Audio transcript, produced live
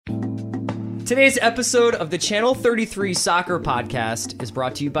Today's episode of the Channel 33 Soccer Podcast is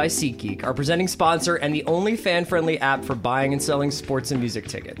brought to you by SeatGeek, our presenting sponsor and the only fan-friendly app for buying and selling sports and music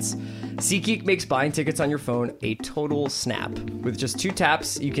tickets. SeatGeek makes buying tickets on your phone a total snap. With just 2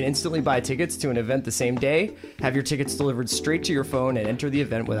 taps, you can instantly buy tickets to an event the same day, have your tickets delivered straight to your phone, and enter the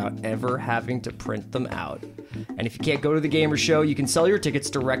event without ever having to print them out. And if you can't go to the game or show, you can sell your tickets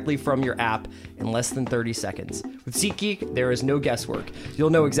directly from your app in less than 30 seconds. With SeatGeek, there is no guesswork.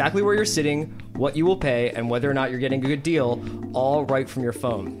 You'll know exactly where you're sitting, what you will pay, and whether or not you're getting a good deal, all right from your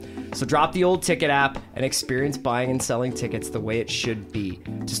phone. So drop the old ticket app and experience buying and selling tickets the way it should be.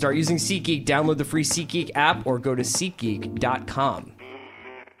 To start using SeatGeek, download the free SeatGeek app or go to SeatGeek.com.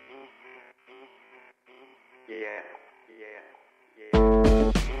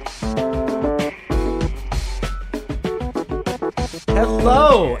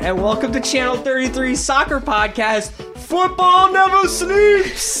 Hello, and welcome to Channel 33 Soccer Podcast. Football never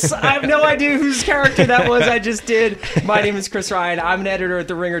sleeps! I have no idea whose character that was I just did. My name is Chris Ryan. I'm an editor at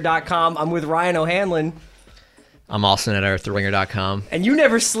TheRinger.com. I'm with Ryan O'Hanlon. I'm also an editor at TheRinger.com. And you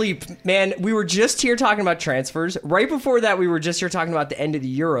never sleep, man. We were just here talking about transfers. Right before that, we were just here talking about the end of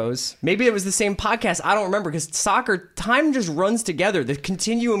the Euros. Maybe it was the same podcast. I don't remember, because soccer, time just runs together. The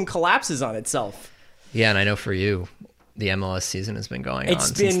continuum collapses on itself. Yeah, and I know for you, the MLS season has been going on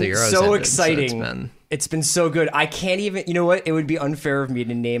since the Euros ended. It's been so exciting. It's been so good. I can't even, you know what? It would be unfair of me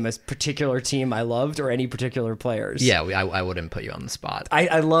to name a particular team I loved or any particular players. Yeah, I wouldn't put you on the spot.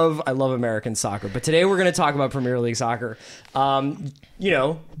 I love American soccer, but today we're going to talk about Premier League soccer. Obviously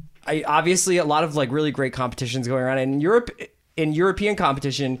a lot of like really great competitions going around in Europe. In European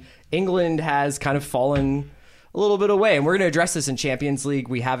competition, England has kind of fallen a little bit away, and we're going to address this in Champions League.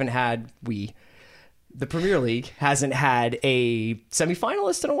 The Premier League hasn't had a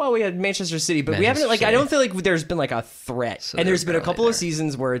semifinalist in a while. We had Manchester City, but we haven't, like, I don't feel like there's been like a threat. So and there's been a couple of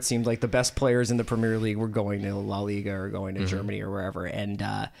seasons where it seemed like the best players in the Premier League were going to La Liga or going to Germany or wherever. And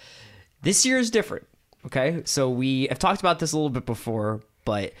this year is different. Okay. So we have talked about this a little bit before,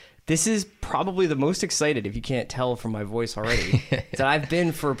 but this is probably the most excited, if you can't tell from my voice already, that I've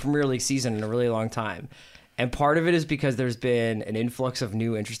been for a Premier League season in a really long time. And part of it is because there's been an influx of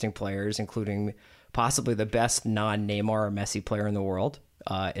new interesting players, including possibly the best non-Neymar or Messi player in the world,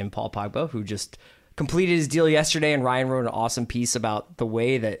 in Paul Pogba, who just completed his deal yesterday, and Ryan wrote an awesome piece about the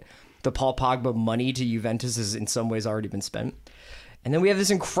way that the Paul Pogba money to Juventus has in some ways already been spent. And then we have this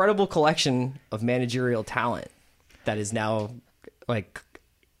incredible collection of managerial talent that is now like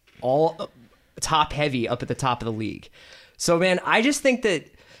all top heavy up at the top of the league. So, man, I just think that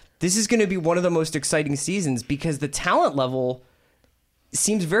this is going to be one of the most exciting seasons because the talent level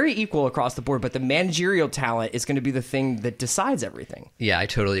seems very equal across the board, but the managerial talent is going to be the thing that decides everything. Yeah, I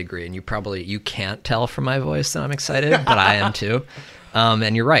totally agree. And you can't tell from my voice that I'm excited, but I am too.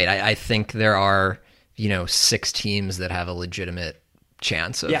 And you're right. I think there are, 6 teams that have a legitimate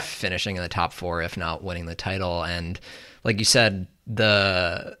chance of finishing in the top 4, if not winning the title. And like you said,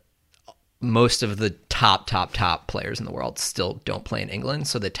 most of the top players in the world still don't play in England.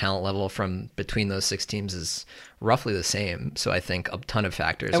 So the talent level from between those 6 teams is roughly the same. So I think a ton of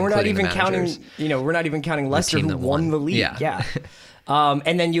factors. And we're not even counting Leicester, who won the league. Yeah.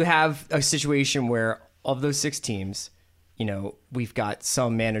 And then you have a situation where of those 6 teams, we've got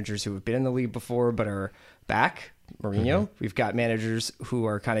some managers who have been in the league before but are back. Mourinho. We've got managers who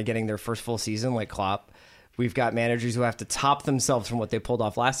are kind of getting their first full season, like Klopp. We've got managers who have to top themselves from what they pulled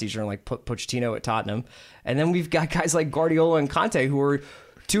off last season, like Pochettino at Tottenham. And then we've got guys like Guardiola and Conte, who are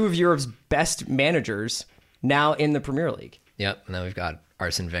 2 of Europe's best managers now in the Premier League. Yep. And then we've got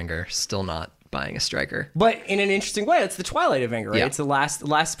Arsene Wenger still not buying a striker. But in an interesting way, it's the twilight of Wenger, right? Yeah. It's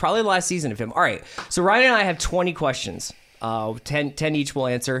probably the last season of him. All right. So Ryan and I have 20 questions. 10 each will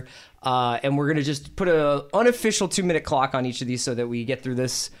answer. And we're going to just put an unofficial 2-minute clock on each of these so that we get through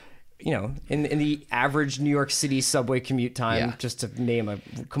this, in the average New York City subway commute time, just to name a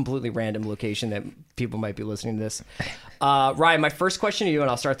completely random location that people might be listening to this. Ryan, my first question to you,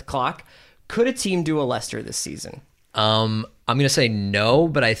 and I'll start the clock. Could a team do a Leicester this season? I'm going to say no,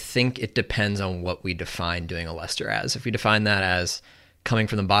 but I think it depends on what we define doing a Leicester as. If we define that as coming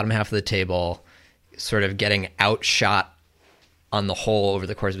from the bottom half of the table, sort of getting outshot on the whole over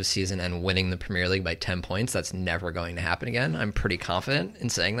the course of a season and winning the Premier League by 10 points, that's never going to happen again. I'm pretty confident in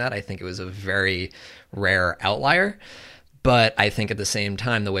saying that. I think it was a very rare outlier. But I think at the same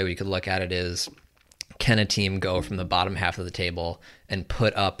time, the way we could look at it is, can a team go from the bottom half of the table and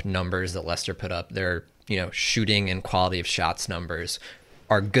put up numbers that Leicester put up? Their shooting and quality of shots numbers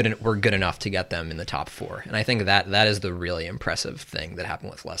were good enough to get them in the top 4. And I think that is the really impressive thing that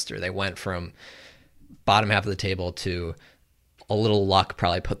happened with Leicester. They went from bottom half of the table to a little luck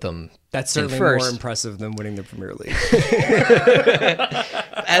probably put them. That's certainly more impressive than winning the Premier League.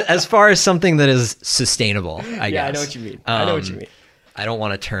 As far as something that is sustainable, I guess. Yeah, I know what you mean. I know what you mean. I don't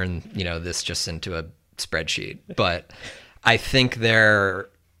want to turn, this just into a spreadsheet, but I think there's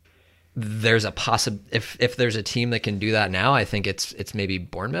a if there's a team that can do that now, I think it's maybe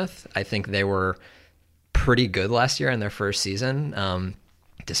Bournemouth. I think they were pretty good last year in their first season,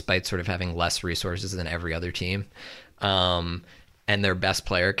 despite sort of having less resources than every other team. And their best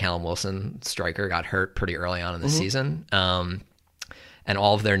player, Callum Wilson, striker, got hurt pretty early on in the season. And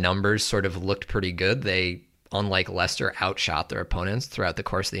all of their numbers sort of looked pretty good. They, unlike Leicester, outshot their opponents throughout the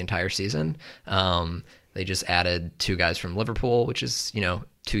course of the entire season. They just added 2 guys from Liverpool, which is,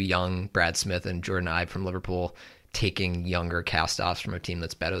 2 young, Brad Smith and Jordan Ibe from Liverpool. Taking younger cast-offs from a team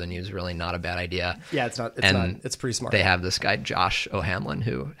that's better than you is really not a bad idea. Yeah, it's not. It's pretty smart. They have this guy, Josh O'Hanlon,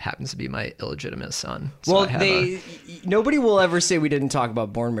 who happens to be my illegitimate son. So nobody will ever say we didn't talk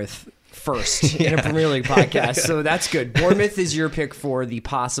about Bournemouth first in a Premier League podcast, so that's good. Bournemouth is your pick for the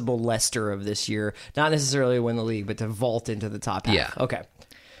possible Leicester of this year. Not necessarily to win the league, but to vault into the top half. Yeah. Okay.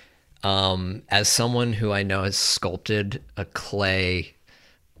 As someone who I know has sculpted a clay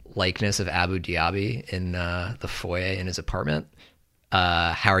likeness of Abu Dhabi in the foyer in his apartment,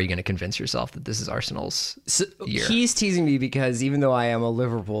 how are you going to convince yourself that this is Arsenal's year? He's teasing me because even though I am a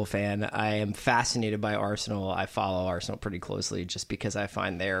Liverpool fan, I am fascinated by Arsenal. I follow Arsenal pretty closely just because I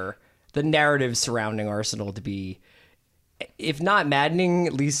find the narrative surrounding Arsenal to be, if not maddening,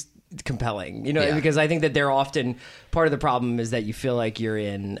 at least compelling. Because I think that they're often part of the problem is that you feel like you're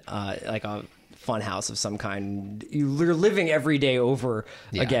in like a fun house of some kind. You're living every day over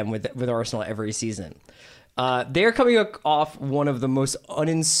again with Arsenal every season. They're coming off one of the most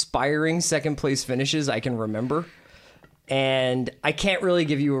uninspiring second place finishes I can remember. And I can't really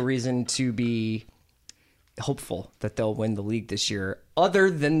give you a reason to be hopeful that they'll win the league this year, other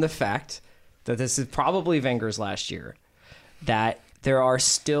than the fact that this is probably Wenger's last year, that there are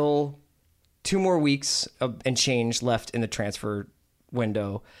still 2 more weeks and change left in the transfer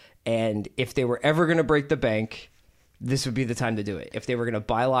window. And if they were ever going to break the bank, this would be the time to do it. If they were going to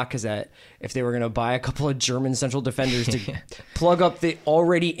buy Lacazette, if they were going to buy a couple of German central defenders to plug up the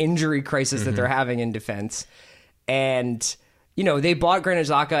already injury crisis that they're having in defense. And, they bought Granit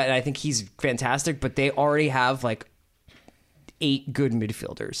Xhaka, and I think he's fantastic, but they already have like 8 good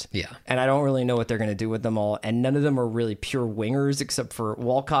midfielders. Yeah. And I don't really know what they're going to do with them all. And none of them are really pure wingers except for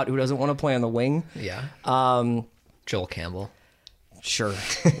Walcott, who doesn't want to play on the wing. Yeah. Joel Campbell. Sure.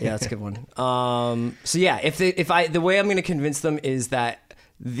 Yeah, that's a good one. So yeah, the way I'm going to convince them is that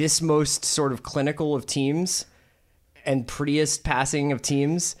this most sort of clinical of teams and prettiest passing of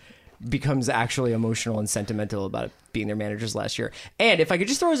teams becomes actually emotional and sentimental about it being their managers last year. And if I could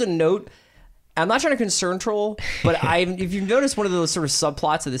just throw as a note, I'm not trying to concern troll, but if you've noticed, one of those sort of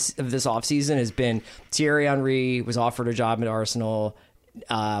subplots of this offseason has been Thierry Henry was offered a job at Arsenal,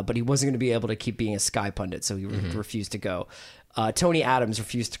 but he wasn't going to be able to keep being a Sky pundit, so he refused to go. Tony Adams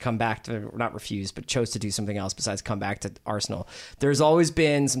refused to come back to, not refused, but chose to do something else besides come back to Arsenal. There's always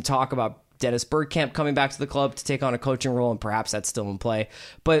been some talk about Dennis Bergkamp coming back to the club to take on a coaching role, and perhaps that's still in play.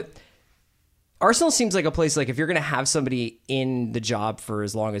 But Arsenal seems like a place, like if you're going to have somebody in the job for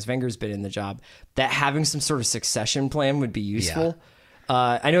as long as Wenger's been in the job, that having some sort of succession plan would be useful.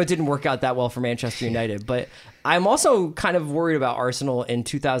 Yeah. I know it didn't work out that well for Manchester United, but I'm also kind of worried about Arsenal in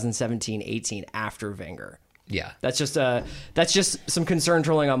 2017-18 after Wenger. Yeah. That's just some concern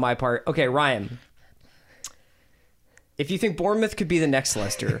trolling on my part. Okay, Ryan. If you think Bournemouth could be the next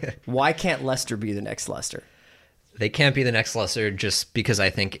Leicester, why can't Leicester be the next Leicester? They can't be the next Leicester just because I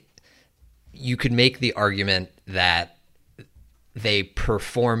think you could make the argument that they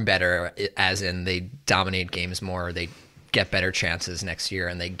perform better, as in they dominate games more, they get better chances next year,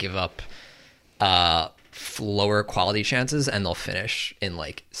 and they give up lower quality chances, and they'll finish in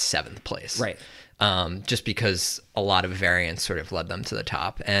like 7th place. Right. Just because a lot of variance sort of led them to the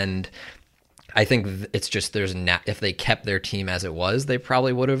top. And I think it's just if they kept their team as it was, they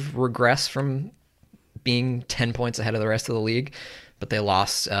probably would have regressed from being 10 points ahead of the rest of the league. But they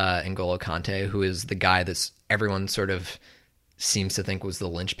lost N'Golo Kante, who is the guy that's everyone sort of seems to think was the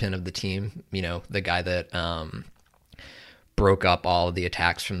linchpin of the team. The guy that broke up all of the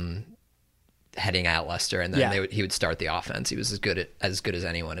attacks from heading at Leicester, and then he would start the offense. He was as good as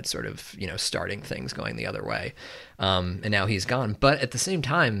anyone at sort of starting things going the other way. And now he's gone. But at the same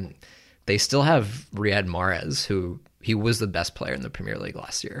time, they still have Riyad Mahrez, who he was the best player in the Premier League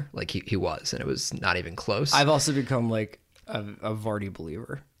last year. Like he was, and it was not even close. I've also become like a Vardy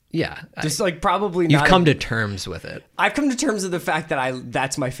believer. Yeah, just like probably you've come to terms with it. I've come to terms with the fact that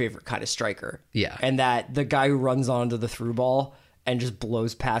that's my favorite kind of striker. Yeah, and that the guy who runs onto the through ball and just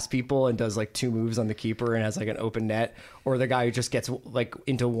blows past people and does like 2 moves on the keeper and has like an open net, or the guy who just gets like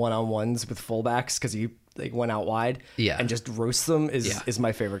into one-on-ones with fullbacks because he like went out wide and just roasts them is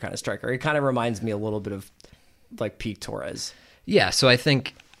my favorite kind of striker. It kind of reminds me a little bit of like peak Torres. Yeah, so I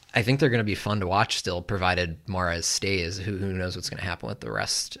think they're going to be fun to watch still, provided Mahrez stays. Who knows what's going to happen with the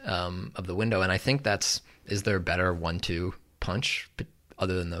rest of the window? And I think is there a better 1-2 punch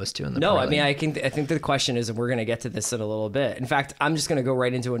other than those two in the No, Pro I mean, League? I think the question is, and we're going to get to this in a little bit. In fact, I'm just going to go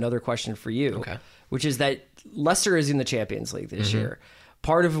right into another question for you, which is that Leicester is in the Champions League this year.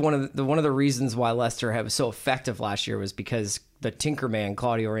 Part of one of the reasons why Leicester was so effective last year was because the Tinkerman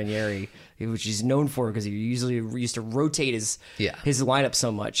Claudio Ranieri, which he's known for because he usually used to rotate his lineup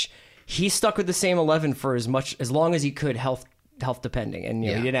so much, he stuck with the same 11 for as long as he could, health depending, and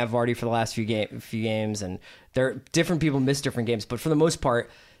he didn't have Vardy for the last few games, and different people miss different games, but for the most part,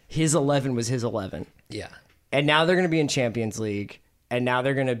 his 11 was his 11. Yeah, and now they're going to be in Champions League, and now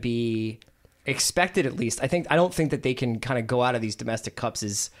they're going to be expected, at least. I don't think that they can kind of go out of these domestic cups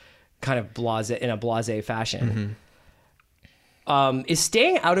as kind of blasé fashion. Is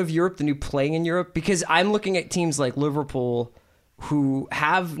staying out of Europe the new playing in Europe? Because I'm looking at teams like Liverpool who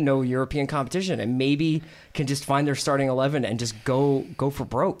have no European competition and maybe can just find their starting 11 and just go for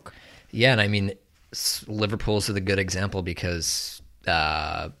broke. Yeah, and I mean, Liverpool's a good example because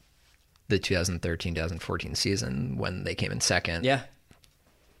the 2013-2014 season when they came in second,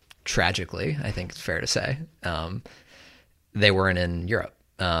 tragically, I think it's fair to say, they weren't in Europe.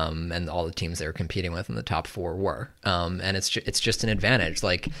 And all the teams they were competing with in the top 4 were. And it's just an advantage.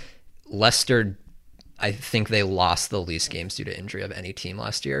 Like Leicester, I think they lost the least games due to injury of any team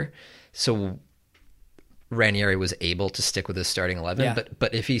last year. So Ranieri was able to stick with his starting 11.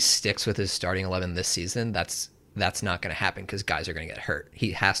 But if he sticks with his starting 11 this season, that's not going to happen because guys are going to get hurt.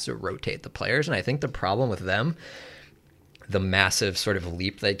 He has to rotate the players. And I think the problem with them, the massive sort of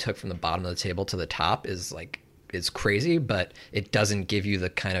leap they took from the bottom of the table to the top is crazy, but it doesn't give you the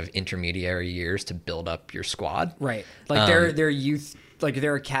kind of intermediary years to build up your squad. Right. Like their youth, like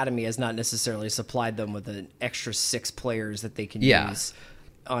their academy has not necessarily supplied them with an extra 6 players that they can use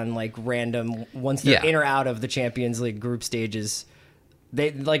on like random, once they're in or out of the Champions League group stages.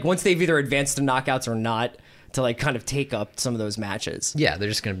 They like once they've either advanced to knockouts or not, to like kind of take up some of those matches. Yeah, they're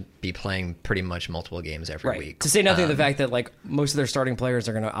just going to be playing pretty much multiple games every week. To say nothing of the fact that like most of their starting players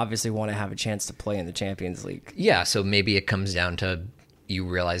are going to obviously want to have a chance to play in the Champions League. Yeah, so maybe it comes down to you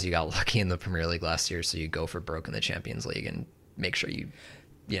realize you got lucky in the Premier League last year, so you go for broke in the Champions League and make sure you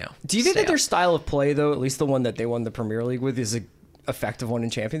know. Do you think that their style of play, though, at least the one that they won the Premier League with, is a effective one in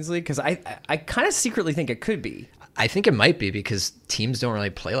Champions League? Because I kind of secretly think it could be. I think it might be because teams don't really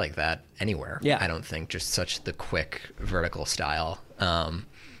play like that anywhere. Yeah. I don't think, just such the quick vertical style. And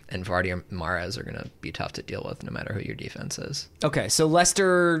Vardy and Mahrez are going to be tough to deal with no matter who your defense is. Okay, so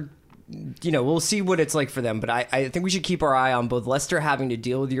Leicester, we'll see what it's like for them, but I think we should keep our eye on both Leicester having to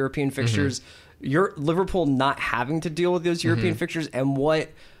deal with European fixtures, Liverpool not having to deal with those European fixtures, and what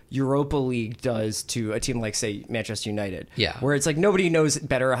Europa League does to a team like, say, Manchester United. Yeah. Where it's like nobody knows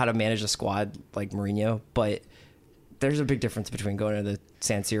better how to manage a squad like Mourinho, but there's a big difference between going to the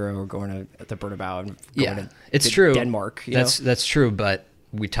San Siro or going to the Bernabeu and going to true. Denmark. That's true, but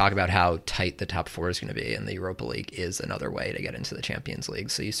we talk about how tight the top 4 is going to be, and the Europa League is another way to get into the Champions League.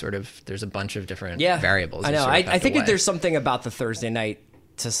 So you there's a bunch of different variables. I know. I think that there's something about the Thursday night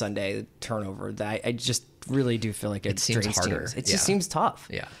to Sunday turnover that I just really do feel like it seems harder. Teams. It just seems tough.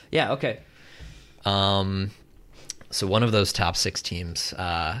 Yeah. Yeah. Okay. So one of those top 6 teams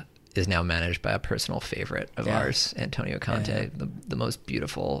is now managed by a personal favorite of ours, Antonio Conte, the most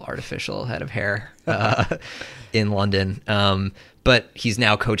beautiful artificial head of hair in London. But he's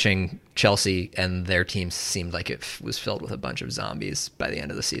now coaching Chelsea, and their team seemed like it was filled with a bunch of zombies by the end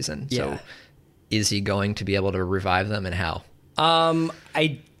of the season. Yeah. So is he going to be able to revive them, and how?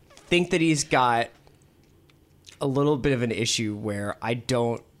 I think that he's got a little bit of an issue where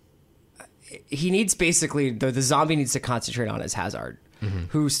he needs basically, the zombie needs to concentrate on his Hazard,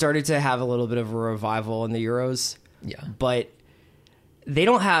 who started to have a little bit of a revival in the Euros. Yeah. But they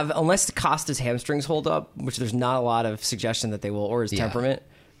don't have, unless Costa's hamstrings hold up, which there's not a lot of suggestion that they will, or his temperament,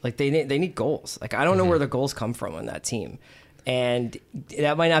 like they need goals. Like I don't know where the goals come from on that team. And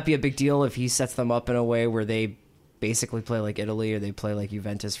that might not be a big deal if he sets them up in a way where they basically play like Italy or they play like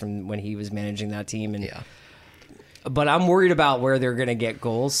Juventus from when he was managing that team. And but I'm worried about where they're going to get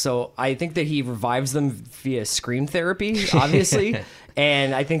goals. So I think that he revives them via scream therapy, obviously.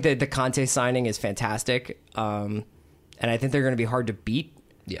 And I think that the Conte signing is fantastic. And I think they're going to be hard to beat.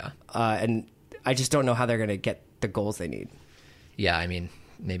 Yeah. And I just don't know how they're going to get the goals they need. Yeah, I mean,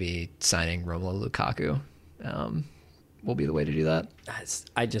 maybe signing Romelu Lukaku will be the way to do that?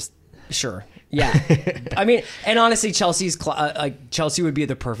 Sure. Yeah. I mean, and honestly, Chelsea would be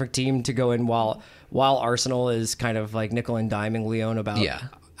the perfect team to go in while Arsenal is kind of like nickel and diming Lyon about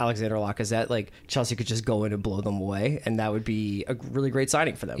Alexander Lacazette. Like, Chelsea could just go in and blow them away, and that would be a really great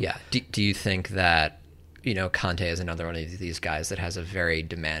signing for them. Yeah. Do you think that, Conte is another one of these guys that has a very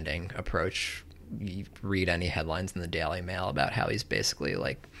demanding approach? You read any headlines in the Daily Mail about how he's basically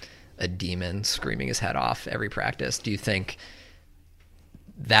like a demon screaming his head off every practice. Do you think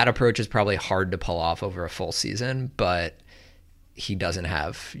that approach is probably hard to pull off over a full season, but he doesn't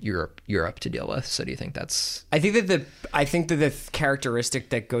have Europe to deal with? So do you think that's... I think that the characteristic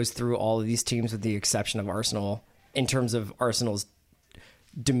that goes through all of these teams, with the exception of Arsenal, in terms of Arsenal's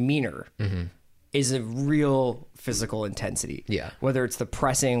demeanor, is a real physical intensity. Yeah. Whether it's the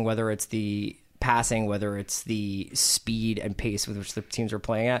pressing, whether it's the passing, whether it's the speed and pace with which the teams are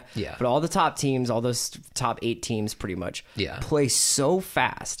playing at. Yeah. But all the top teams, all those top 8 teams pretty much play so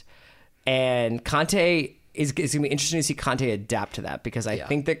fast. And Conte it's going to be interesting to see Conte adapt to that, because I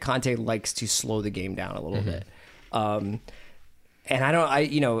think that Conte likes to slow the game down a little bit. And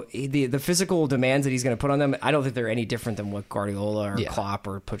the physical demands that he's going to put on them, I don't think they're any different than what Guardiola or Klopp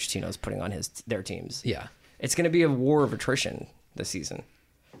or Pochettino's putting on their teams. Yeah. It's going to be a war of attrition this season.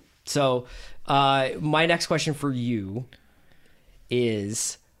 So, my next question for you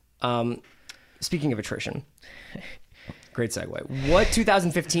is, speaking of attrition, great segue. What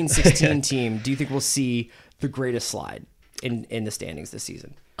 2015-16 team do you think will see the greatest slide in the standings this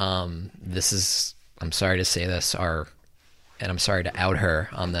season? I'm sorry to say this, and I'm sorry to out her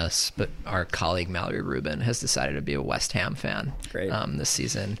on this, but our colleague Mallory Rubin has decided to be a West Ham fan this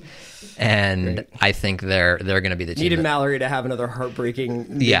season. And I think they're going to be the team. Needed Mallory to have another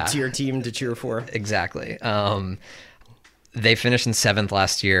heartbreaking mid-tier team to cheer for. Exactly. They finished in 7th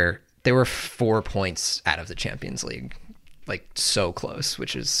last year. They were 4 points out of the Champions League. Like, so close,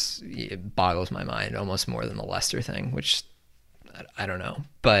 it boggles my mind, almost more than the Leicester thing, which I don't know.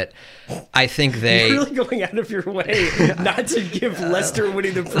 But I think You're really going out of your way not to give Leicester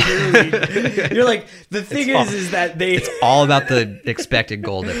winning the Premier League. You're like, the thing is that it's all about the expected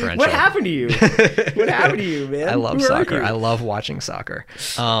goal differential. What happened to you? What happened to you, man? I love soccer. I love watching soccer.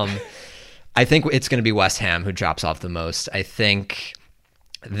 I think it's going to be West Ham who drops off the most. I think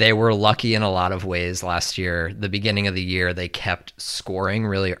they were lucky in a lot of ways last year. The beginning of the year, they kept scoring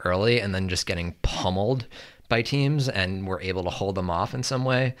really early and then just getting pummeled by teams, and were able to hold them off in some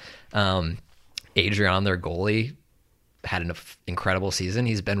way. Adrian, their goalie, had an incredible season.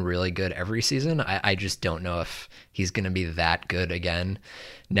 He's been really good every season. I just don't know if he's going to be that good again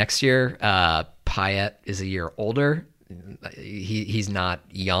next year. Payet is a year older. He's not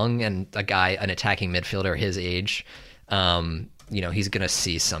young, and an attacking midfielder his age, he's going to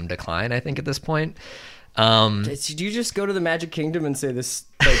see some decline, I think, at this point. Do you just go to the Magic Kingdom and say this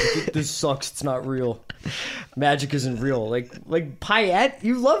sucks, it's not real, magic isn't real? Like Payet,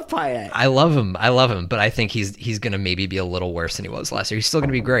 you love Payet. I love him, but I think he's gonna maybe be a little worse than he was last year. He's still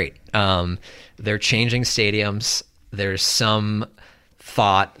gonna be great. They're changing stadiums. There's some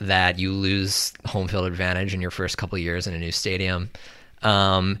thought that you lose home field advantage in your first couple of years in a new stadium,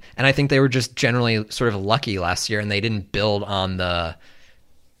 and I think they were just generally sort of lucky last year, and they didn't build on the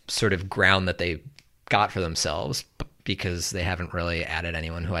sort of ground that they got for themselves, because they haven't really added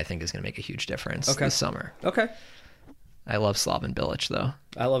anyone who I think is going to make a huge difference this summer. Okay. I love Slaven Bilic, though.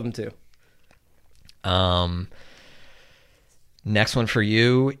 I love him too. Next one for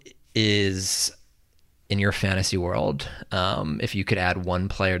you is, in your fantasy world, if you could add one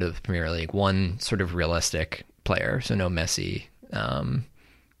player to the Premier League, one sort of realistic player, so no Messi,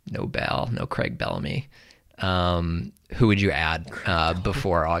 no Bale, no Craig Bellamy, who would you add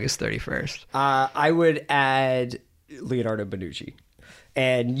before August 31st? I would add Leonardo Bonucci.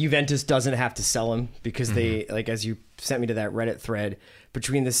 And Juventus doesn't have to sell him, because they, as you sent me to that Reddit thread,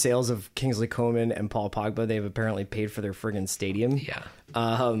 between the sales of Kingsley Coman and Paul Pogba, they've apparently paid for their friggin' stadium. Yeah.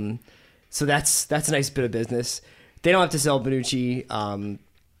 So that's a nice bit of business. They don't have to sell Bonucci.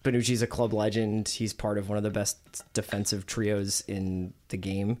 Bonucci's a club legend. He's part of one of the best defensive trios in the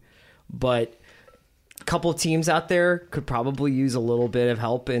game. But couple teams out there could probably use a little bit of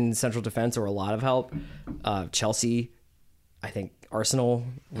help in central defense, or a lot of help. Chelsea, I think Arsenal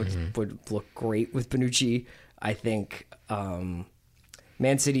would look great with Bonucci. I think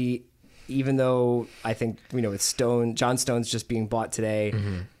Man City, even though I think, with John Stones just being bought today,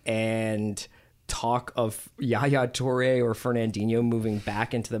 and talk of Yaya Toure or Fernandinho moving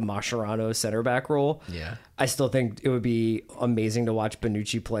back into the Mascherano center back role, I still think it would be amazing to watch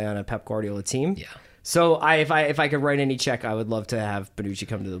Bonucci play on a Pep Guardiola team. Yeah. So if I could write any check, I would love to have Bonucci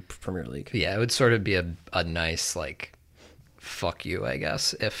come to the Premier League. Yeah, it would sort of be a nice, like, fuck you, I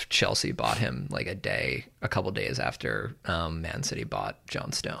guess, if Chelsea bought him like a couple days after Man City bought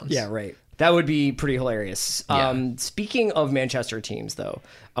John Stones. Yeah, right. That would be pretty hilarious. Yeah. Speaking of Manchester teams, though,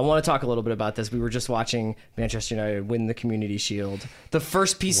 I want to talk a little bit about this. We were just watching Manchester United win the Community Shield. The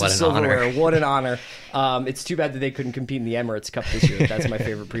first piece of silverware. Honor. What an honor. It's too bad that they couldn't compete in the Emirates Cup this year. That's my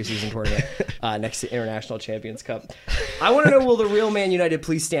favorite preseason tournament next to International Champions Cup. I want to know, will the real Man United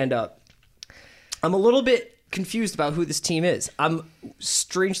please stand up? I'm a little bit confused about who this team is. I'm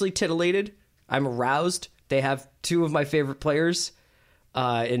strangely titillated. I'm aroused. They have two of my favorite players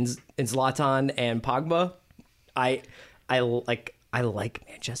in Zlatan and Pogba. I like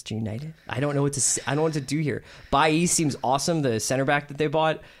Manchester United. I don't know what to say. I don't know what to do here. Bailly seems awesome. The center back that they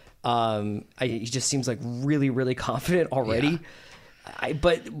bought. He just seems like really, really confident already. Yeah.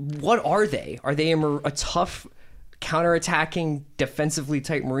 But what are they? Are they a tough, counter-attacking, defensively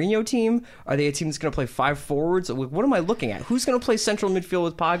tight Mourinho team? Are they a team that's going to play 5 forwards? What am I looking at? Who's going to play central midfield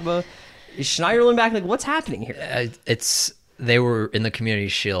with Pogba? Is Schneiderlin back? Like, what's happening here? They were in the Community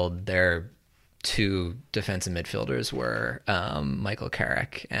Shield. Their 2 defensive midfielders were Michael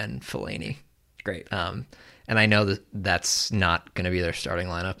Carrick and Fellaini. Great. And I know that's not going to be their starting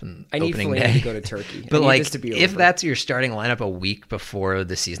lineup in I opening need day. Fellaini to go to Turkey. But like, if that's your starting lineup a week before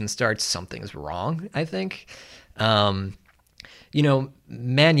the season starts, something's wrong, I think. Man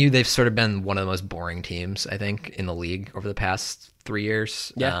U, they've sort of been one of the most boring teams, I think, in the league over the past 3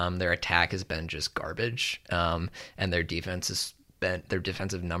 years. Yeah. Their attack has been just garbage. And their defensive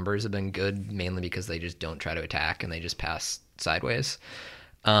numbers have been good, mainly because they just don't try to attack and they just pass sideways.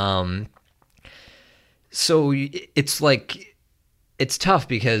 So it's like, it's tough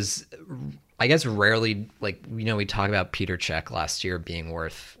because I guess rarely, we talk about Peter Cech last year being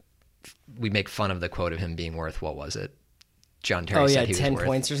worth, we make fun of the quote of him being worth, what was it? John Terry said he was 10 worth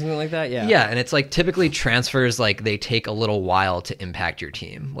points or something like that. Yeah. Yeah. And it's like typically transfers, like they take a little while to impact your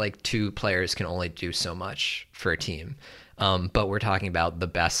team. Like 2 players can only do so much for a team. But we're talking about the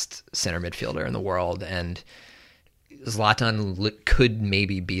best center midfielder in the world, and Zlatan could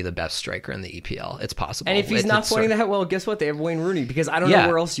maybe be the best striker in the EPL. It's possible. And if he's not playing that well, guess what? They have Wayne Rooney, because I don't know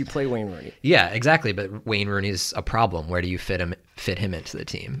where else you play Wayne Rooney. Yeah, exactly. But Wayne Rooney's a problem. Where do you fit him into the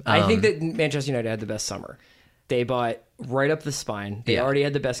team? I think that Manchester United had the best summer. They bought right up the spine. They already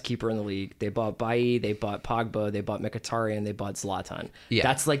had the best keeper in the league. They bought Bailly, they bought Pogba, they bought Mkhitaryan, they bought Zlatan. Yeah.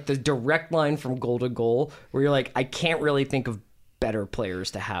 That's like the direct line from goal to goal where you're like, I can't really think of better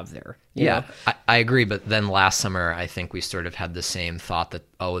players to have there. You know? I agree. But then last summer, I think we sort of had the same thought that,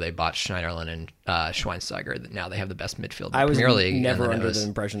 they bought Schneiderlin and Schweinsteiger, that now they have the best midfield in the Premier League. I was never under the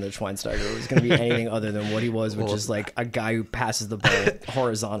impression that Schweinsteiger was going to be anything other than what he was, which is like a guy who passes the ball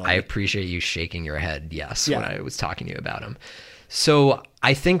horizontally. I appreciate you shaking your head, yes, when I was talking to you about him. So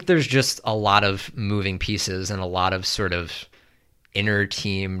I think there's just a lot of moving pieces and a lot of sort of inner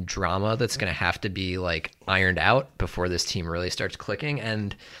team drama that's going to have to be like ironed out before this team really starts clicking.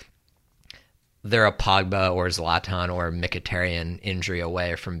 And they're a Pogba or Zlatan or Mkhitaryan injury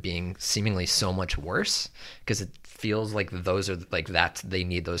away from being seemingly so much worse, because it feels like those are like that they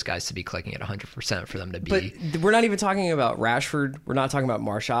need those guys to be clicking at 100% for them to be. But we're not even talking about Rashford. We're not talking about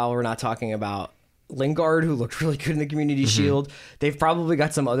Martial. We're not talking about Lingard, who looked really good in the Community Shield. They've probably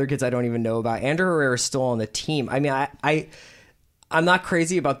got some other kids I don't even know about. Andrew Herrera is still on the team. I mean, I'm not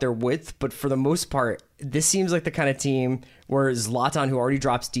crazy about their width, but for the most part, this seems like the kind of team where Zlatan, who already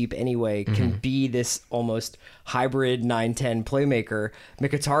drops deep anyway, can be this almost hybrid 9-10 playmaker.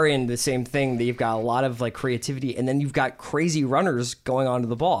 Mkhitaryan, the same thing. That you've got a lot of like creativity, and then you've got crazy runners going onto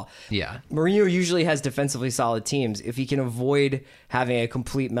the ball. Yeah, Mourinho usually has defensively solid teams. If he can avoid having a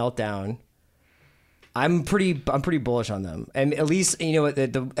complete meltdown, I'm pretty bullish on them. And at least, you know,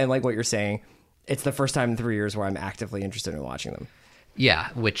 and like what you're saying, it's the first time in 3 years where I'm actively interested in watching them. Yeah,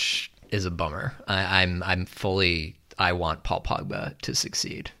 which is a bummer. I want Paul Pogba to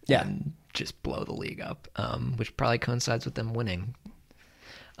succeed. Yeah. And just blow the league up, which probably coincides with them winning.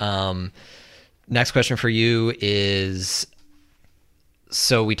 Next question for you is,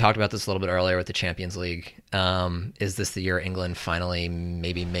 so we talked about this a little bit earlier with the Champions League. Is this the year England finally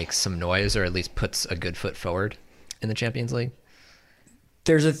maybe makes some noise, or at least puts a good foot forward in the Champions League?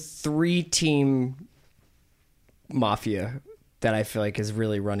 There's a 3-team mafia that I feel like is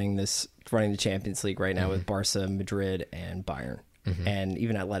really running the Champions League right now, with Barca, Madrid, and Bayern, and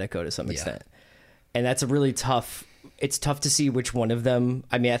even Atletico to some extent. And that's a really tough. It's tough to see which one of them.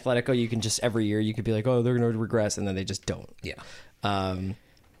 I mean, Atletico, you can just every year you could be like, oh, they're going to regress, and then they just don't. Yeah.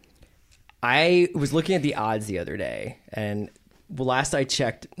 I was looking at the odds the other day, and last I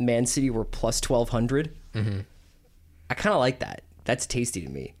checked, Man City were plus 1,200. I kind of like that. That's tasty to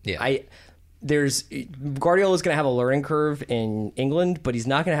me. Yeah. Guardiola's going to have a learning curve in England, but he's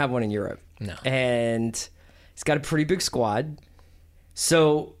not going to have one in Europe. No. And he's got a pretty big squad.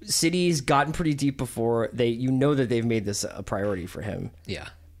 So City's gotten pretty deep before that they've made this a priority for him. Yeah.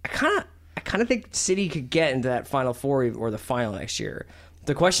 I kind of think City could get into that Final Four or the final next year.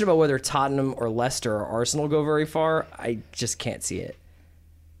 The question about whether Tottenham or Leicester or Arsenal go very far, I just can't see it.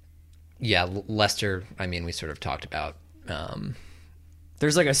 Yeah, Leicester, I mean, we sort of talked about.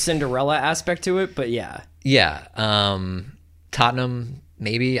 There's like a Cinderella aspect to it, but yeah. Yeah. Tottenham,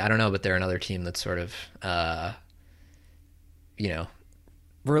 maybe. I don't know, but they're another team that's sort of,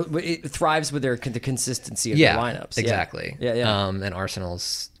 it thrives with the consistency of their lineups. Exactly. Yeah. And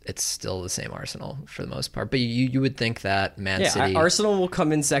Arsenal's, it's still the same Arsenal for the most part. But you would think that Man City... Arsenal will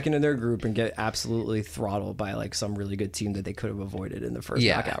come in second in their group and get absolutely throttled by like some really good team that they could have avoided in the first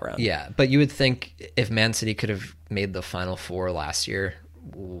knockout round. Yeah, but you would think if Man City could have made the Final Four last year,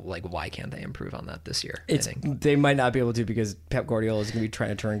 like why can't they improve on that this year? They might not be able to because Pep Guardiola is going to be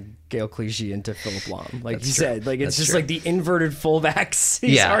trying to turn Gael Clichy into Philipp Lahm, like you said. Like it's just like the inverted fullbacks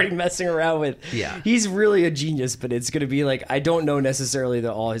he's already messing around with. Yeah, he's really a genius, but it's going to be like I don't know necessarily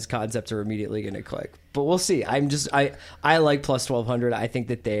that all his concepts are immediately going to click, but we'll see. I like plus 1200. I think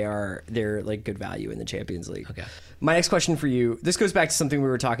that they're like good value in the Champions League. Okay. My next question for you. This goes back to something we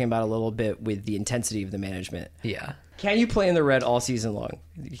were talking about a little bit with the intensity of the management. Yeah. Can you play in the red all season long?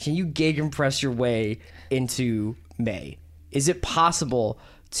 Can you gegenpress your way into May? Is it possible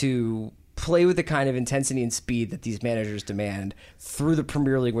to play with the kind of intensity and speed that these managers demand through the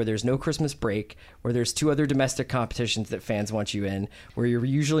Premier League where there's no Christmas break, where there's 2 other domestic competitions that fans want you in, where you're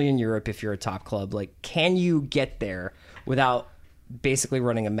usually in Europe if you're a top club? Like, can you get there without basically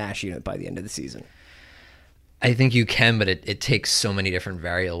running a mash unit by the end of the season? I think you can, but it takes so many different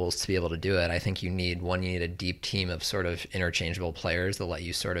variables to be able to do it. I think you need a deep team of sort of interchangeable players that let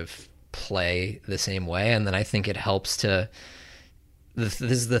you sort of play the same way. And then I think it helps to, this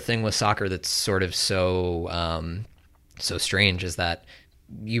is the thing with soccer that's sort of so strange, is that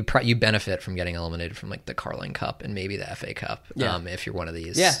you benefit from getting eliminated from like the Carling Cup and maybe the FA Cup. If you're one of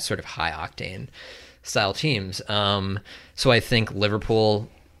these sort of high octane style teams. So I think Liverpool,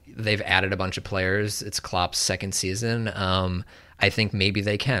 they've added a bunch of players. It's Klopp's second season. I think maybe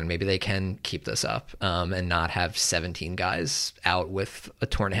they can keep this up and not have 17 guys out with a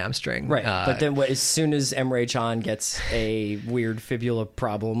torn hamstring. Right. But then as soon as Emre Can gets a weird fibula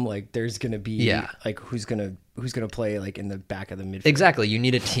problem, like there's going to be like who's going to play like in the back of the midfield. Exactly. You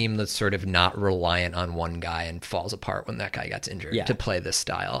need a team that's sort of not reliant on one guy and falls apart when that guy gets injured to play this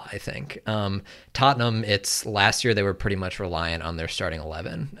style, I think. Tottenham, last year they were pretty much reliant on their starting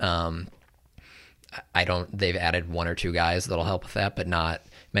 11. They've added 1 or 2 guys that'll help with that, but not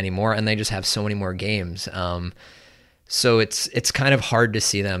many more. And they just have so many more games. So it's kind of hard to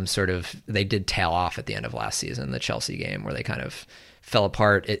see them they did tail off at the end of last season, the Chelsea game where they kind of fell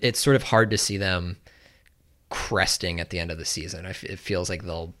apart. It's sort of hard to see them cresting at the end of the season. It feels like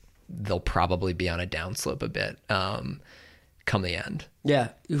they'll probably be on a downslope a bit come the end. Yeah.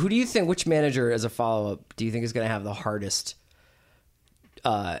 Who do you think, which manager as a follow-up do you think is going to have the hardest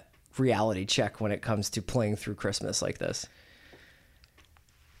reality check when it comes to playing through Christmas like this?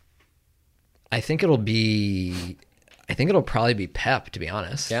 I think it'll probably be Pep, to be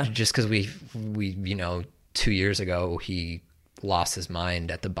honest. Yeah. Just because we 2 years ago he lost his mind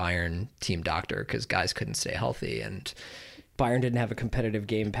at the Bayern team doctor because guys couldn't stay healthy, and Bayern didn't have a competitive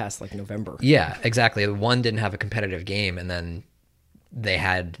game past like November. Yeah, exactly. One didn't have a competitive game, and then they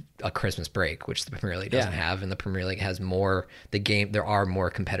had a Christmas break, which the Premier League doesn't have, and the Premier League has more. There are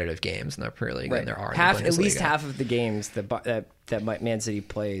more competitive games in the Premier League than there are in the Bundesliga. At least half of the games that Man City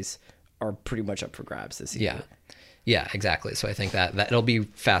plays are pretty much up for grabs this season. Yeah, exactly. So I think that it'll be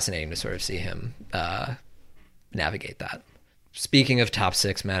fascinating to sort of see him navigate that. Speaking of top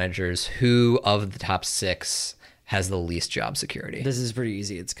 6 managers, who of the top 6 has the least job security? This is pretty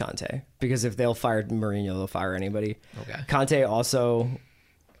easy. It's Conte, because if they'll fire Mourinho, they'll fire anybody. Okay. Conte also,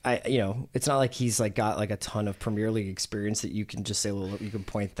 it's not like he's like got like a ton of Premier League experience that you can just say, well, you can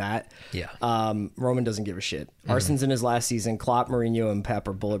point that. Yeah. Roman doesn't give a shit. Arsenal's in his last season. Klopp, Mourinho, and Pep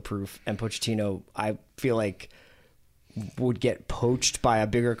are bulletproof, and Pochettino, I feel like, would get poached by a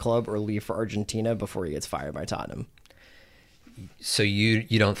bigger club or leave for Argentina before he gets fired by Tottenham. So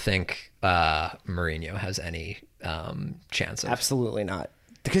you don't think Mourinho has any chance of? Absolutely not.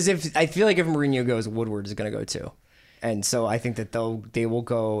 Because I feel like if Mourinho goes, Woodward is going to go too, and so I think that they will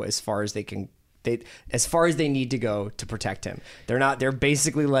go as far as they can, as far as they need to go to protect him. They're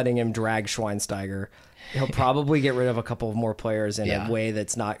basically letting him drag Schweinsteiger. He'll probably get rid of a couple of more players in a way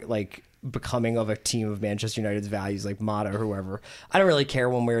that's not like becoming of a team of Manchester United's values, like Mata or whoever. I don't really care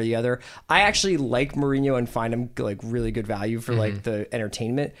one way or the other. I actually like Mourinho and find him like really good value for like the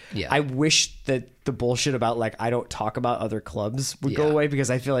entertainment. Yeah. I wish that the bullshit about like I don't talk about other clubs would go away, because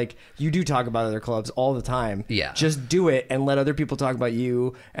I feel like you do talk about other clubs all the time. Yeah. Just do it and let other people talk about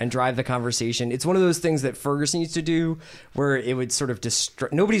you and drive the conversation. It's one of those things that Ferguson used to do where it would sort of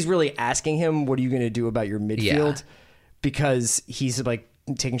nobody's really asking him, what are you going to do about your midfield? Because he's like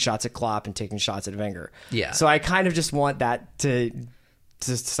taking shots at Klopp and taking shots at Wenger. Yeah. So I kind of just want that to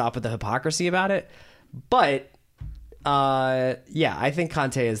stop with the hypocrisy about it. But I think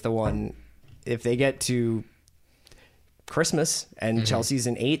Conte is the one. If they get to Christmas and Chelsea's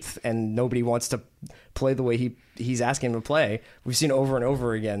in 8th and nobody wants to play the way he's asking them to play, we've seen over and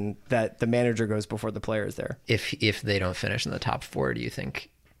over again that the manager goes before the players there. If they don't finish in the top 4, do you think,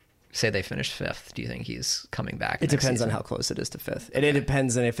 say they finish 5th, do you think he's coming back? It depends on how close it is to 5th. And it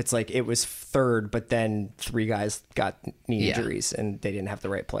depends on if it's like it was 3rd, but then 3 guys got knee injuries and they didn't have the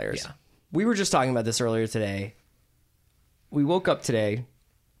right players. Yeah. We were just talking about this earlier today. We woke up today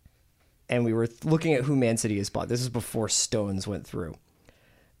and we were looking at who Man City has bought. This is before Stones went through.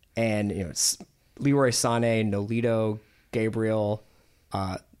 And, it's Leroy Sané, Nolito, Gabriel,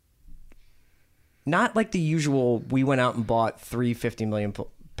 not like the usual, we went out and bought 3 50 million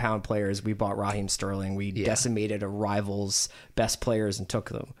pound players. We bought Raheem Sterling. We decimated a rival's best players and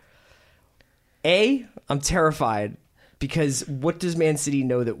took them. I'm terrified because what does Man City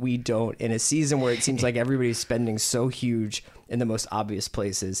know that we don't in a season where it seems like everybody's spending so huge in the most obvious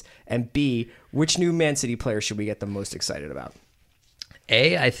places? And B, which new Man City player should we get the most excited about?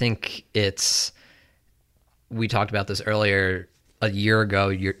 I think we talked about this earlier. A year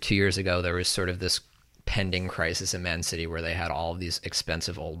ago, 2 years ago, there was sort of this pending crisis in Man City where they had all of these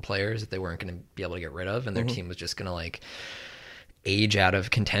expensive old players that they weren't going to be able to get rid of, and their team was just going to like age out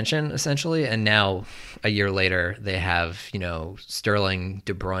of contention essentially. And now a year later, they have, Sterling,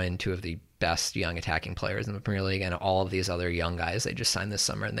 De Bruyne, 2 of the best young attacking players in the Premier League, and all of these other young guys they just signed this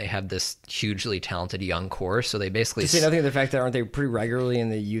summer, and they have this hugely talented young core. So they basically say nothing of the fact that aren't they pretty regularly in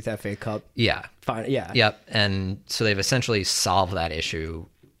the Youth FA Cup? Yeah. Fine. Yeah. Yep. And so they've essentially solved that issue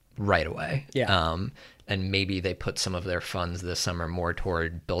right away. Yeah. And maybe they put some of their funds this summer more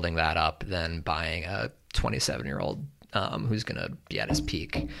toward building that up than buying a 27-year-old who's going to be at his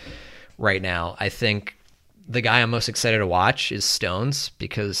peak right now. I think the guy I'm most excited to watch is Stones,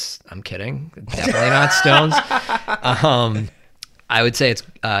 because I'm kidding. Definitely not Stones. I would say it's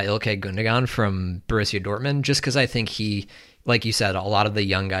Ilkay Gundogan from Borussia Dortmund, just because I think he, like you said, a lot of the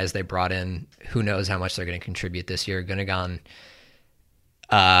young guys they brought in, who knows how much they're going to contribute this year. Gundogan,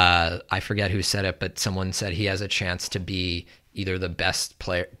 I forget who said it, but someone said he has a chance to be either the best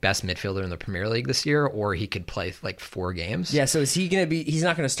midfielder in the Premier League this year, or he could play like 4 games. Yeah, so is he going to be... He's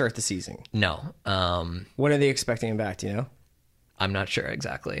not going to start the season? No. When are they expecting him back, do you know? I'm not sure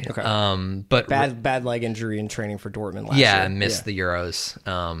exactly. Okay. But bad leg injury in training for Dortmund last year. Yeah, missed the Euros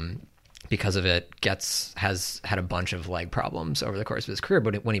because of it. Has had a bunch of leg problems over the course of his career,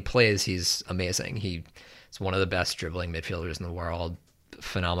 but when he plays, he's amazing. He's one of the best dribbling midfielders in the world.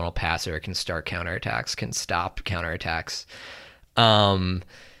 Phenomenal passer, can start counterattacks, can stop counterattacks.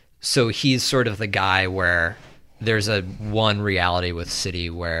 So he's sort of the guy where there's one reality with City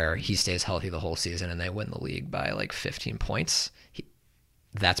where he stays healthy the whole season and they win the league by like 15 points.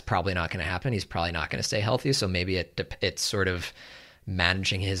 That's probably not going to happen. He's probably not going to stay healthy. So maybe it's sort of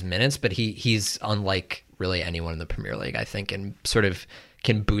managing his minutes, but he's unlike really anyone in the Premier League, I think, and sort of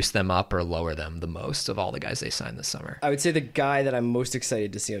can boost them up or lower them the most of all the guys they signed this summer. I would say the guy that I'm most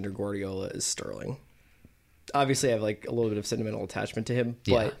excited to see under Guardiola is Sterling. Obviously, I have like a little bit of sentimental attachment to him,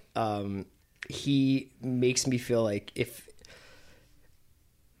 but he makes me feel like if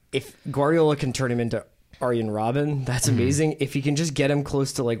Guardiola can turn him into Arjen Robben, that's amazing. If he can just get him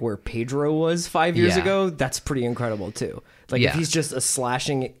close to like where Pedro was 5 years ago, that's pretty incredible too. Like if he's just a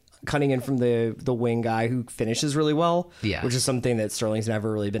slashing, cutting in from the wing guy who finishes really well, which is something that Sterling's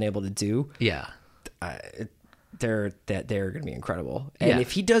never really been able to do. Yeah. They're going to be incredible. And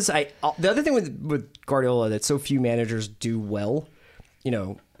if he does, the other thing with Guardiola that so few managers do well,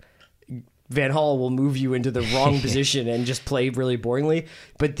 Van Gaal will move you into the wrong position and just play really boringly.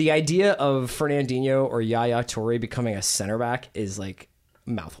 But the idea of Fernandinho or Yaya Toure becoming a center back is like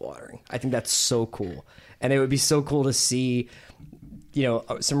mouthwatering. I think that's so cool. And it would be so cool to see,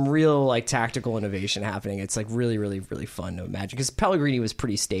 some real like tactical innovation happening. It's like really, really, really fun to imagine, because Pellegrini was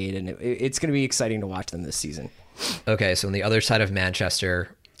pretty staid, and it's going to be exciting to watch them this season. Okay, so on the other side of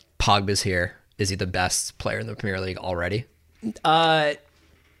Manchester, Pogba's here. Is he the best player in the Premier League already?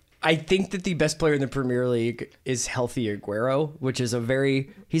 I think that the best player in the Premier League is healthy Aguero, which is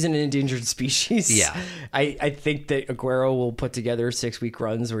he's an endangered species. Yeah. I think that Aguero will put together 6-week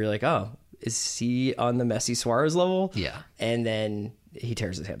runs where you're like, oh, is he on the Messi Suarez level? Yeah. And then he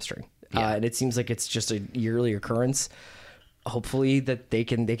tears his hamstring. Yeah. And it seems like it's just a yearly occurrence. Hopefully that they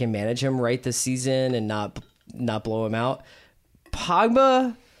can manage him right this season and not blow him out.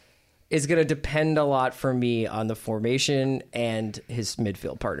 Pogba is going to depend a lot for me on the formation and his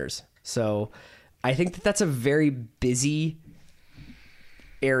midfield partners. So I think that that's a very busy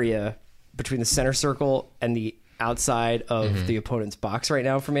area between the center circle and the outside of the opponent's box right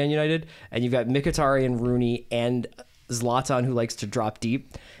now for Man United. And you've got Mkhitaryan, Rooney, and Zlatan, who likes to drop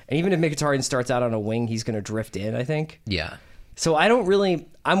deep. And even if Mkhitaryan starts out on a wing, he's going to drift in, I think. Yeah. So I'm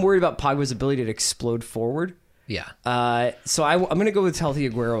worried about Pogba's ability to explode forward. Yeah. So I'm going to go with healthy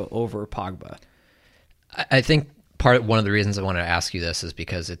Aguero over Pogba. I think one of the reasons I wanted to ask you this is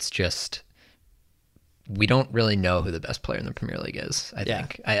because it's just, we don't really know who the best player in the Premier League is. I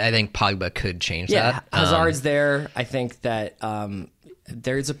think Pogba could change that. Hazard's there. I think that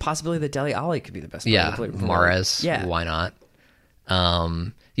there's a possibility that Dele Alli could be the best player in the Premier League. Mahrez. Yeah. Why not?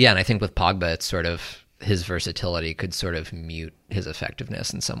 And I think with Pogba, it's sort of, his versatility could sort of mute his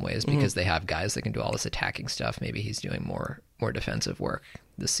effectiveness in some ways because they have guys that can do all this attacking stuff. Maybe he's doing more defensive work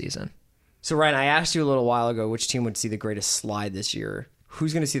this season. So Ryan, I asked you a little while ago which team would see the greatest slide this year.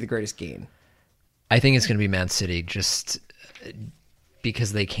 Who's going to see the greatest gain? I think it's going to be Man City, just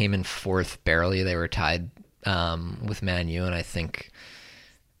because they came in fourth barely. They were tied with Man U, and I think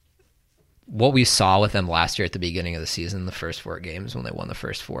what we saw with them last year at the beginning of the season, the first 4 games when they won the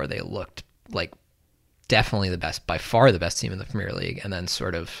first 4, they looked like definitely the best, by far the best team in the Premier League, and then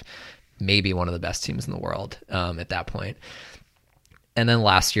sort of maybe one of the best teams in the world at that point. And then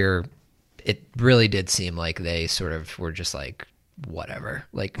last year, it really did seem like they sort of were just like, whatever,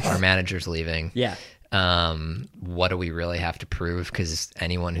 like our manager's leaving. Yeah. What do we really have to prove? Because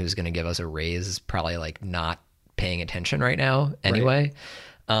anyone who's going to give us a raise is probably like not paying attention right now anyway.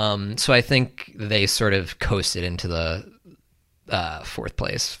 Right. So I think they sort of coasted into the fourth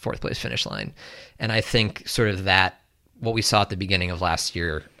place finish line. And I think sort of that, what we saw at the beginning of last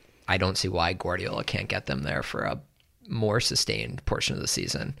year, I don't see why Guardiola can't get them there for a more sustained portion of the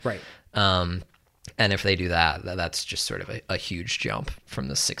season. Right. And if they do that, that's just sort of a huge jump from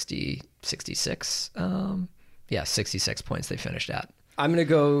the 66 points they finished at. I'm going to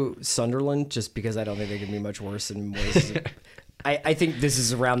go Sunderland just because I don't think they can be much worse than Moyes. I think this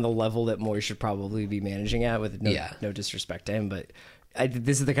is around the level that Moyes should probably be managing at, with no disrespect to him, but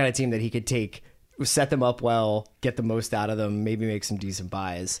this is the kind of team that he could take, set them up well, get the most out of them, maybe make some decent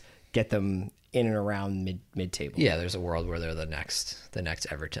buys, get them in and around mid-table. Yeah, there's a world where they're the next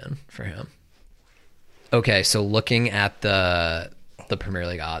Everton for him. Okay, so looking at the Premier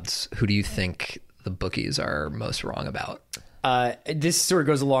League odds, who do you think the bookies are most wrong about? This sort of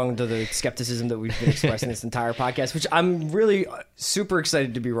goes along to the skepticism that we've been expressing this entire podcast, which I'm really super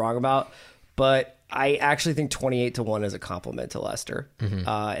excited to be wrong about. But I actually think 28-1 is a compliment to Leicester.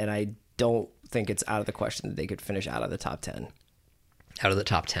 And I don't think it's out of the question that they could finish out of the top 10. Out of the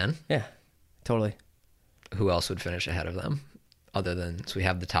top 10? Yeah, totally. Who else would finish ahead of them? Other than, so we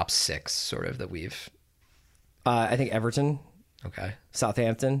have the top 6 sort of that we've... I think Everton. Okay.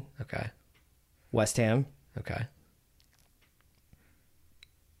 Southampton. Okay. West Ham. Okay.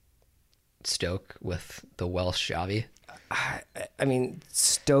 Stoke with the Welsh Xavi. I mean,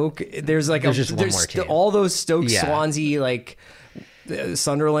 Stoke, there's just one more team. All those Stoke, Swansea, like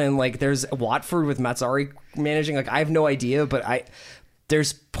Sunderland, like there's Watford with Mazzarri managing. Like I have no idea, but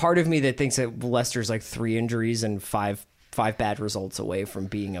there's part of me that thinks that Leicester's like 3 injuries and five bad results away from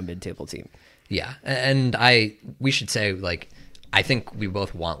being a mid-table team. Yeah, and we should say, like, I think we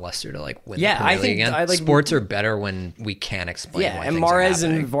both want Leicester to like win. Yeah, the Premier League again. Sports are better when we can explain. Yeah, why and Mahrez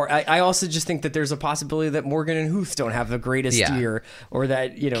and I also just think that there's a possibility that Morgan and Huth don't have the greatest year, or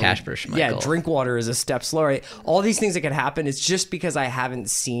that Kasper Schmeichel. Yeah, Drinkwater is a step slower. All these things that could happen. It's just because I haven't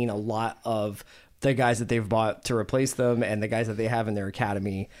seen a lot of the guys that they've bought to replace them and the guys that they have in their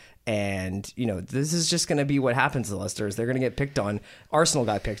academy. And, this is just going to be what happens to Leicester. Is they're going to get picked on. Arsenal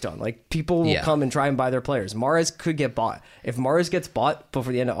got picked on. Like, people will come and try and buy their players. Mahrez could get bought. If Mahrez gets bought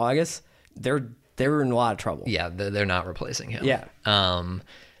before the end of August, they're in a lot of trouble. Yeah, they're not replacing him. Yeah.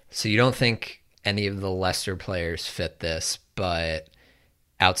 So you don't think any of the Leicester players fit this, but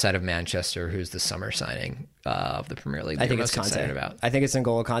outside of Manchester, who's the summer signing of the Premier League? I think it's Conte. About? I think it's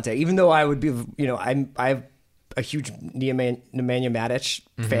N'Golo Conte. Even though I would be, I've a huge Nemanja Matic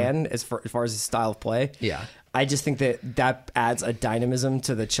fan as far as his style of play. Yeah. I just think that adds a dynamism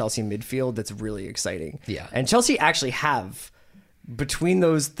to the Chelsea midfield that's really exciting. Yeah. And Chelsea actually have between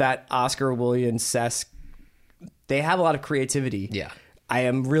that Oscar Williams, Cesc, they have a lot of creativity. Yeah. I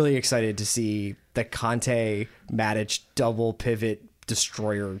am really excited to see the Conte Matic double pivot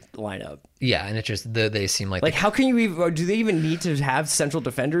destroyer lineup. Yeah, and it just they seem like how can you even do they even need to have central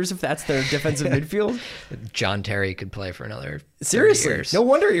defenders if that's their defensive midfield? John Terry could play for another 30 seriously years. No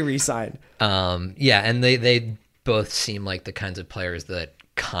wonder he re-signed. Yeah, and they both seem like the kinds of players that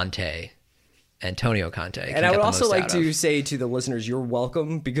Antonio Conte. And I would also like to say to the listeners, you're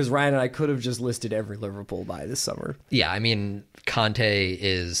welcome, because Ryan and I could have just listed every Liverpool buy this summer. Yeah, I mean, Conte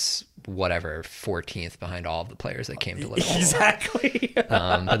is 14th behind all of the players that came to Liverpool. Exactly.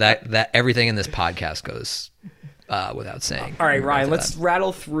 But that everything in this podcast goes without saying. All right, Ryan, let's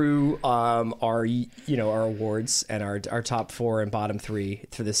rattle through our our awards and our top 4 and bottom 3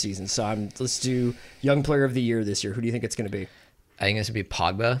 for this season. So let's do Young Player of the Year this year. Who do you think it's going to be? I think it's going to be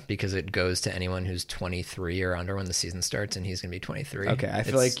Pogba, because it goes to anyone who's 23 or under when the season starts, and he's going to be 23. Okay, I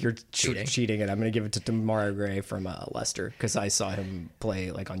feel like you're cheating, and I'm going to give it to Demarai Gray from Leicester, because I saw him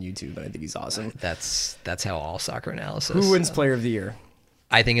play on YouTube, and I think he's awesome. That's how all soccer analysis. Who wins Player of the Year?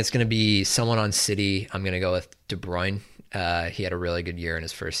 I think it's going to be someone on City. I'm going to go with De Bruyne. He had a really good year in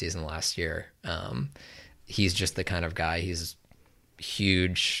his first season last year. He's just the kind of guy. He's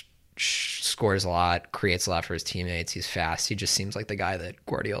huge, scores a lot, creates a lot for his teammates. He's fast. He just seems like the guy that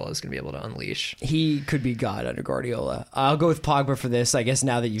Guardiola is going to be able to unleash. He could be God under Guardiola. I'll go with Pogba for this. I guess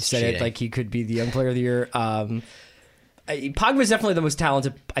now that you've said it, he could be the Young Player of the Year. Pogba is definitely the most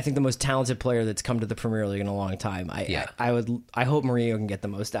talented. I think the most talented player that's come to the Premier League in a long time. I hope Mourinho can get the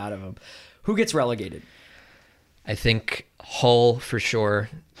most out of him. Who gets relegated? I think Hull for sure,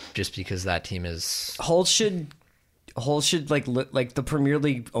 just because that team is Hull should like the Premier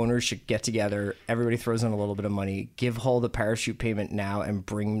League owners should get together. Everybody throws in a little bit of money. Give Hull the parachute payment now and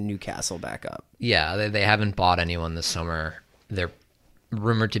bring Newcastle back up. Yeah, they haven't bought anyone this summer. They're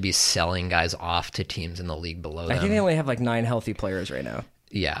rumored to be selling guys off to teams in the league below them. I think they only have 9 healthy players right now.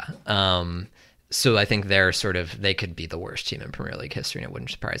 Yeah. So I think they could be the worst team in Premier League history, and it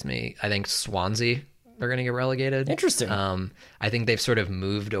wouldn't surprise me. I think Swansea are going to get relegated. Interesting. I think they've sort of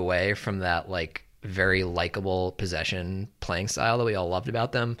moved away from that very likable possession playing style that we all loved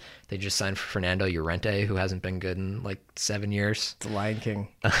about them. They just signed for Fernando Llorente, who hasn't been good in 7 years. The Lion King.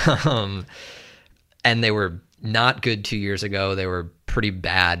 And they were not good 2 years ago. They were pretty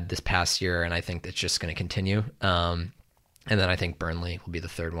bad this past year, and I think that's just going to continue. And then I think Burnley will be the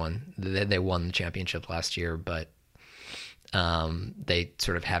third one. They won the championship last year, but they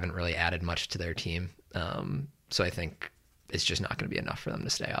sort of haven't really added much to their team. So I think it's just not going to be enough for them to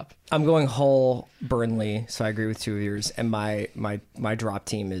stay up. I'm going Hull, Burnley, so I agree with 2 of yours. And my drop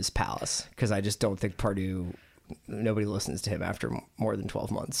team is Palace, because I just don't think Pardew, nobody listens to him after more than 12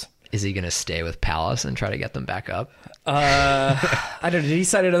 months. Is he going to stay with Palace and try to get them back up? I don't know. Did he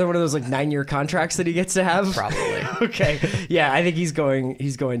sign another one of those 9-year contracts that he gets to have? Probably. Okay. Yeah, I think he's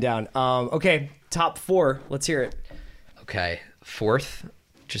going down. Okay, top 4. Let's hear it. Okay. 4th,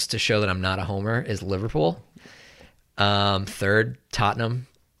 just to show that I'm not a homer, is Liverpool. 3rd, Tottenham.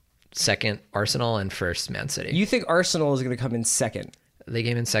 2nd, Arsenal, and 1st, Man City. You think Arsenal is going to come in 2nd? They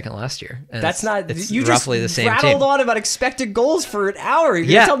came in 2nd last year. And that's not. It's you roughly just the same rattled team. on about expected goals for an hour.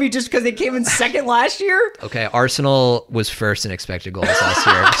 You're gonna tell me just because they came in 2nd last year? Okay, Arsenal was 1st in expected goals last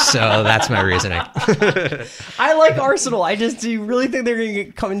year, so that's my reasoning. I like Arsenal. Do you really think they're going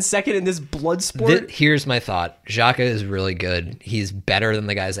to come in 2nd in this blood sport? Here's my thought. Xhaka is really good. He's better than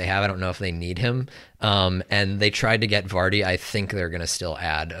the guys they have. I don't know if they need him. And they tried to get Vardy. I think they're going to still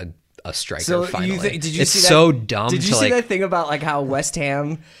add a striker finally. Did you it's see so that, dumb. Did you see that thing about how West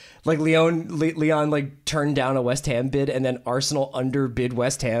Ham, Leon turned down a West Ham bid and then Arsenal underbid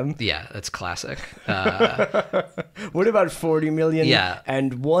West Ham? Yeah, that's classic. What about 40 million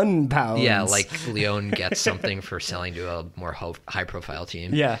and £1? Yeah, Leon gets something for selling to a more high profile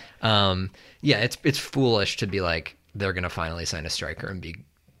team. Yeah. It's foolish to be they're going to finally sign a striker and be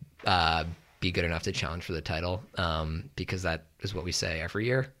good enough to challenge for the title, because that is what we say every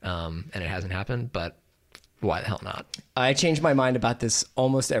year, and it hasn't happened, but why the hell not? I change my mind about this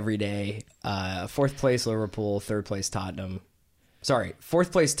almost every day. 4th place Liverpool, 3rd place Tottenham. Sorry,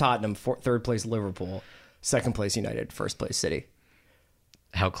 4th place Tottenham, 3rd place Liverpool, 2nd place United, 1st place City.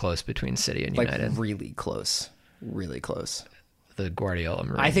 How close between City and United? Really close. Really close. The Guardiola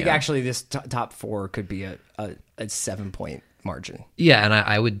Mourinho. I think actually this top 4 could be a 7-point margin. Yeah, and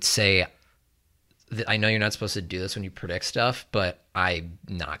I would say, I know you're not supposed to do this when you predict stuff, but I'm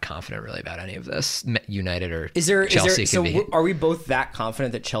not confident really about any of this. United or Chelsea could be. Are we both that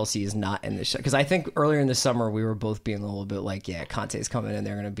confident that Chelsea is not in this? Because I think earlier in the summer we were both being a little bit Conte's coming and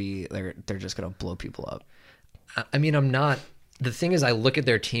they're just going to blow people up. I mean, I'm not the thing is, I look at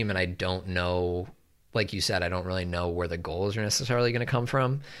their team and I don't know, like you said, I don't really know where the goals are necessarily going to come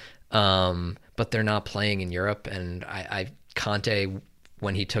from. But they're not playing in Europe, and Conte,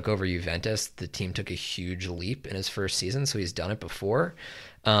 when he took over Juventus, the team took a huge leap in his first season, so he's done it before.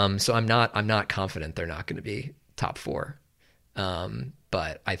 So I'm not confident they're not going to be top 4.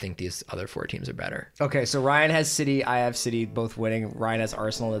 But I think these other 4 teams are better. Okay, so Ryan has City, I have City both winning. Ryan has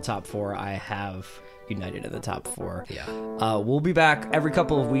Arsenal in the top 4. I have United in the top 4. Yeah. We'll be back every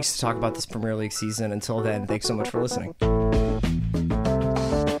couple of weeks to talk about this Premier League season. Until then, thanks so much for listening.